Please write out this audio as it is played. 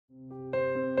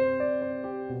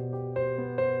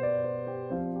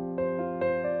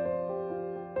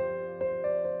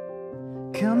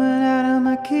Coming out of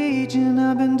my cage and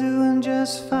I've been doing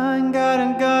just fine.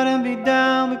 Gotta be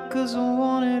down because I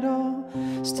want it all.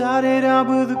 Started out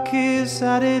with a kiss,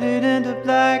 how did it end up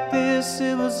like this?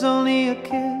 It was only a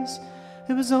kiss,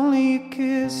 it was only a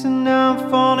kiss. And now I'm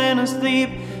falling asleep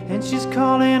and she's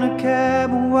calling a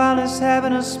cab while it's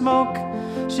having a smoke.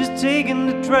 She's taking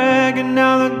the drag and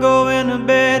now they're going to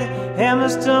bed. And my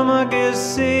stomach is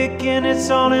sick and it's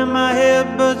all in my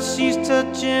head, but she's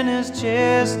touching his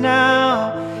chest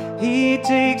now. He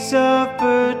takes off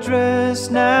her dress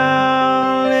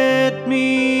now. Let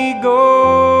me go.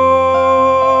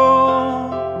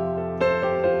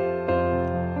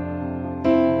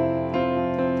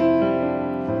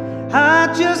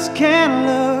 I just can't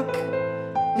look,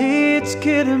 it's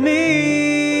killing me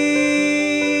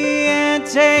and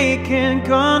taking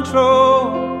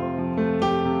control.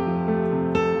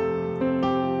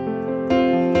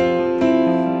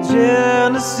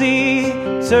 Jealousy,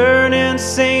 turning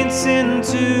saints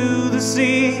into the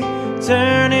sea,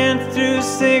 turning through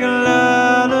sing a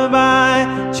lullaby,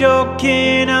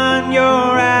 choking on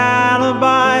your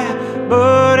alibi.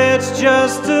 But it's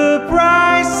just a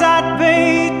price I'd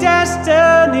pay.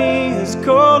 Destiny is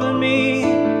calling me.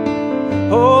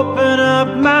 Open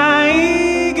up my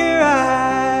eager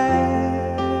eyes,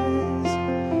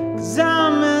 'cause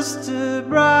I'm Mr.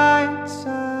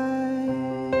 Brightside.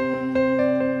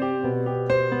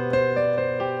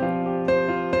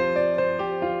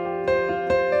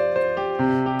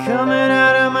 Coming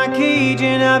out of my cage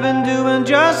and I've been doing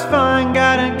just fine.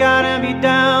 Gotta be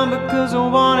down because I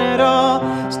want it all.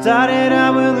 Started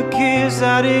out with a kiss,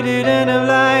 how did it end up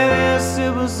like this?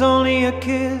 It was only a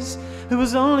kiss, it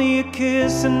was only a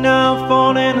kiss. And now I'm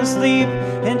falling asleep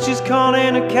and she's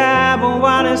calling a cab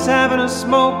while it's having a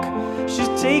smoke. She's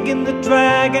taking the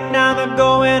drag and now they're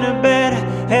going to bed.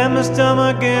 And my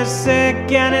stomach is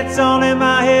sick and it's all in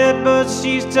my head, but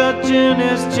she's touching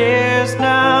his chest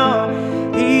now.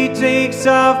 He takes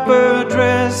off her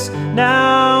dress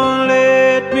now.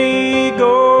 Let me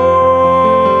go.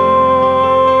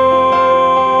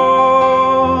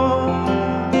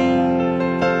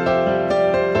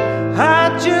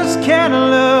 I just can't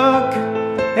look,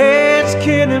 it's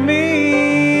killing me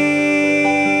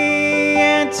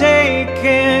and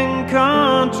taking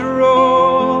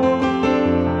control.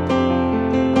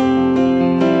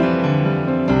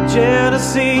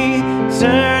 Jealousy,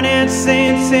 turning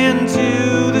saints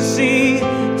into the sea,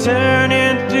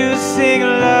 turning through sing a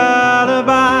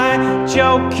lullaby,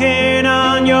 choking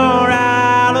on your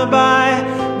alibi.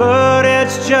 But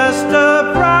it's just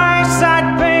a price